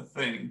was even a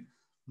thing.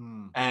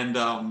 And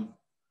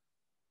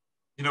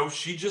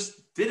she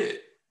just did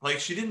it. Like,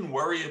 she didn't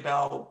worry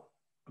about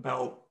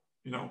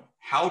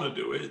how to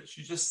do it.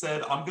 She just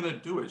said, I'm going to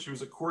do it. She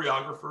was a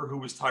choreographer who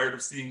was tired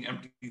of seeing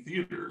empty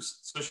theaters.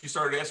 So she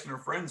started asking her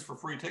friends for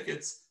free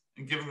tickets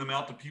and giving them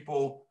out to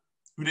people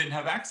who didn't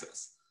have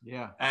access.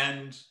 Yeah.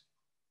 And,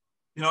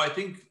 I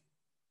think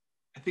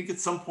at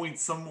some point,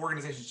 some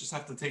organizations just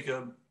have to take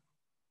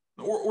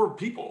or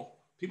people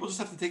just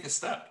have to take a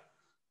step.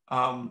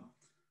 And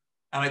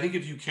I think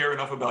if you care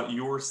enough about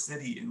your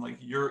city and like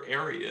your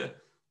area,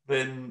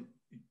 then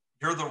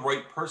you're the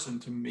right person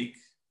to make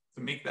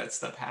that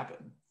step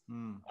happen.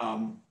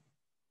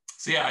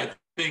 So yeah, I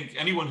think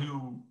anyone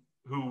who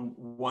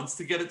wants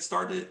to get it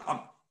started,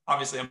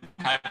 obviously I'm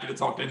happy to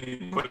talk to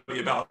anybody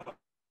about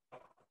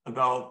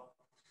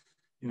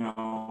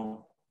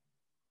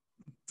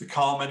to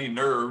calm any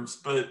nerves,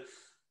 but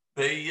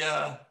they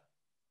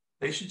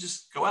should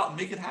just go out and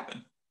make it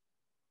happen.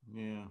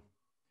 Yeah.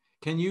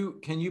 Can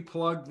you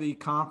plug the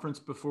conference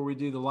before we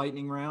do the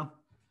lightning round?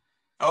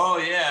 Oh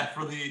yeah,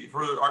 for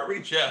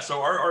Artreach, yeah.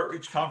 So our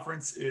Artreach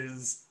conference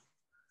is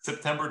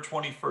September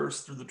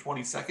 21st through the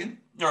 22nd.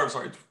 Or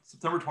sorry,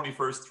 September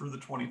 21st through the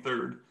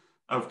 23rd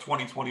of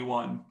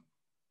 2021.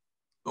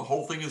 The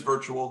whole thing is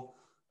virtual.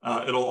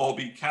 It'll all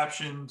be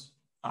captioned.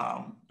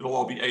 It'll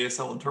all be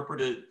ASL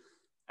interpreted,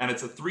 and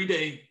it's a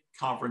 3-day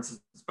conference.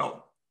 It's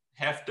about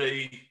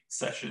half-day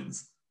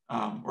sessions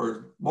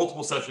or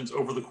multiple sessions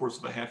over the course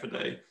of a half a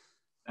day,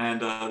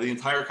 and the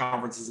entire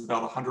conference is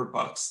about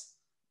 $100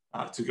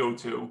 to go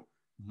to.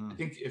 I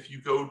think if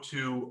you go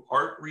to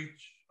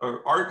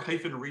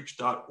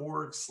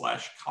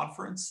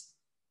art-reach.org/conference,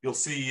 you'll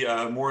see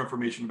more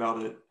information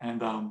about it.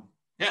 And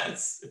yeah,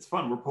 it's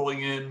fun. We're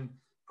pulling in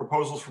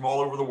proposals from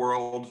all over the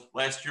world.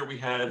 Last year we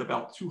had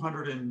about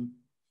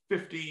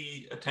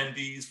 250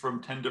 attendees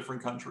from 10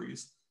 different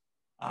countries.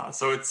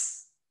 So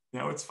it's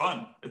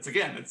fun. It's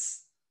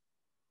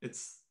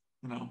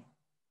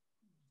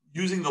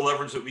using the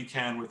leverage that we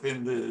can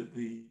within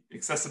the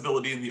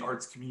accessibility in the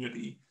arts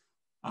community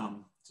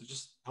to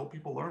just help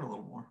people learn a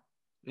little more.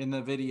 In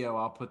the video,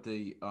 I'll put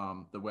the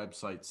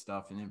website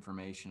stuff and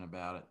information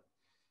about it.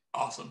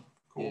 Awesome.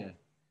 Cool. Yeah.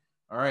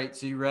 All right.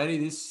 So you ready?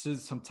 This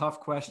is some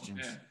tough questions.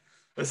 Yeah.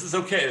 This is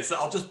okay.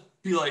 I'll just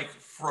be like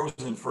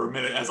frozen for a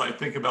minute as I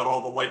think about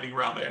all the lightning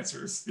round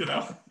answers.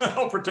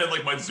 I'll pretend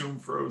like my Zoom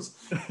froze.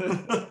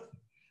 All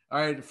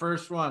right. The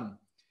first one.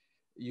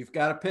 You've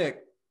got to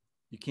pick.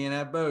 You can't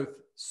have both.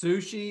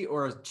 Sushi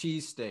or a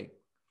cheesesteak?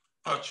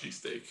 Oh,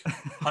 cheesesteak.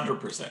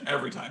 100%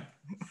 every time.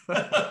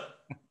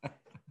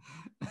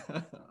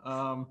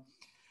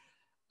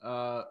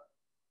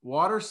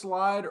 Water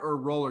slide or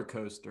roller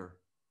coaster?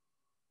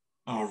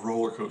 Oh,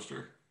 roller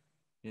coaster.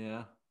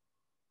 Yeah.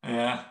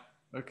 Yeah.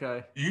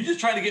 Okay. You just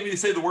trying to get me to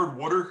say the word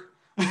water?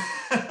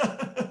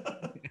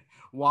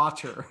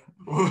 Water.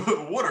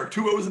 Water.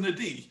 2 O's and a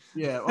D.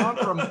 Yeah. Well, I'm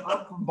from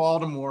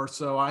Baltimore,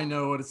 so I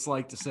know what it's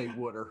like to say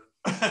water.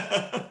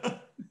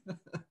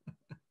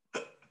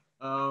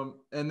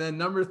 And then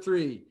number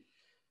 3,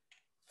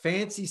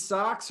 fancy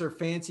socks or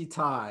fancy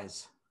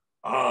ties?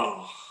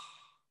 Oh.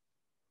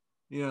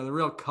 The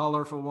real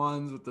colorful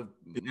ones with the.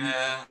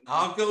 Yeah,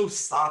 I'll go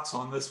socks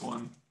on this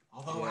one.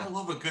 Although I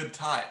love a good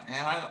tie,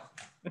 man.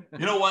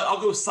 You know what?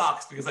 I'll go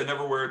socks because I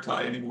never wear a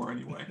tie anymore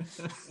anyway.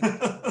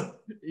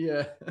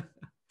 Yeah.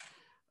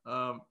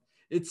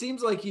 It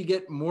seems like you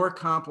get more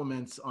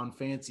compliments on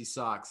fancy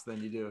socks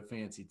than you do a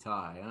fancy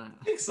tie. Huh?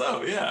 I think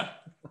so, yeah.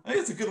 I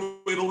think it's a good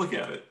way to look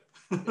at it.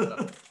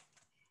 Yeah.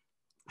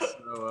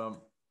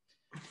 So,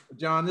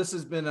 John, this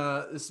has been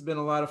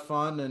a lot of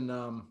fun,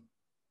 and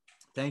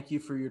thank you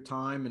for your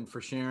time and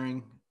for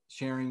sharing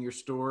your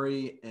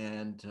story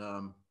and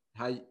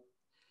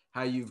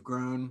how you've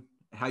grown,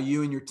 how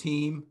you and your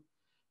team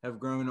have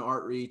grown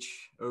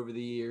Artreach over the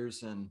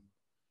years, and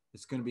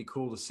it's going to be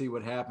cool to see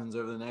what happens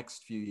over the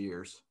next few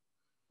years.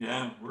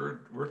 Yeah,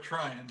 we're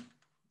trying.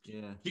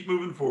 Yeah, keep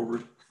moving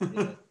forward.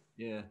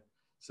 Yeah.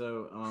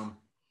 So,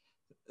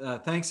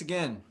 thanks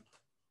again.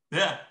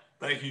 Yeah,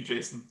 thank you,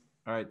 Jason.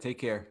 All right, take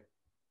care.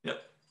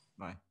 Yep.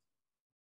 Bye.